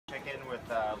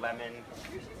lemon,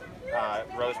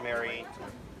 rosemary,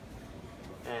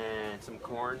 and some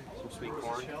corn, some sweet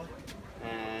corn,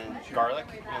 and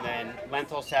garlic. And then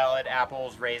lentil salad,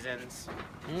 apples, raisins.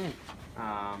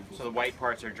 So the white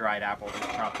parts are dried apples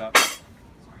chopped up.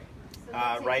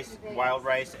 Rice, wild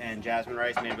rice and jasmine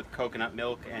rice made with coconut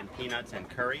milk and peanuts and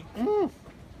curry.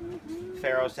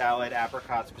 Farro salad,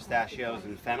 apricots, pistachios,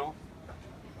 and fennel.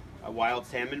 A wild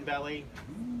salmon belly.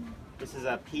 This is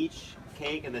a peach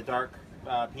cake, and the dark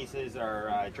pieces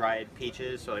are dried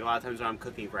peaches. So like a lot of times when I'm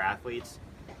cooking for athletes,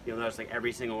 you'll notice like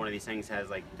every single one of these things has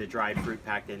like the dried fruit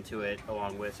packed into it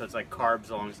along with. So it's like carbs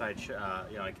alongside,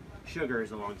 like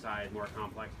sugars alongside more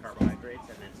complex carbohydrates,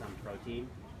 and then some protein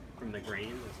from the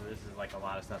grains. And so this is like a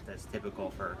lot of stuff that's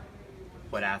typical for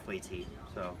what athletes eat.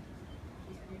 So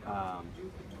I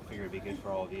figure it'd be good for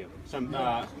all of you. Some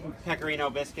pecorino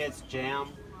biscuits,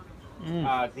 jam.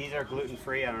 These are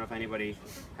gluten-free. I don't know if anybody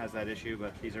has that issue,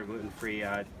 but these are gluten-free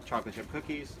chocolate chip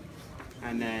cookies.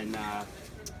 And then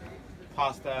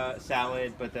pasta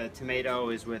salad, but the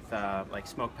tomato is with like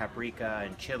smoked paprika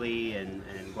and chili and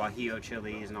guajillo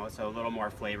chilies and all that, so a little more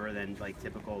flavor than like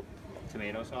typical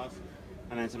tomato sauce.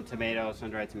 And then some tomatoes,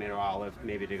 sun-dried tomato olive,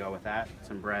 maybe to go with that.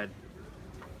 Some bread.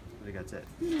 I think that's it.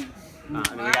 And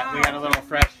then we got a little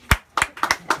fresh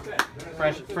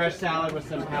salad with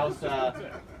some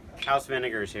house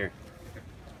vinegars here.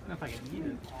 I don't know if I can eat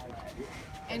it.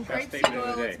 And grapeseed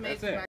oil is made from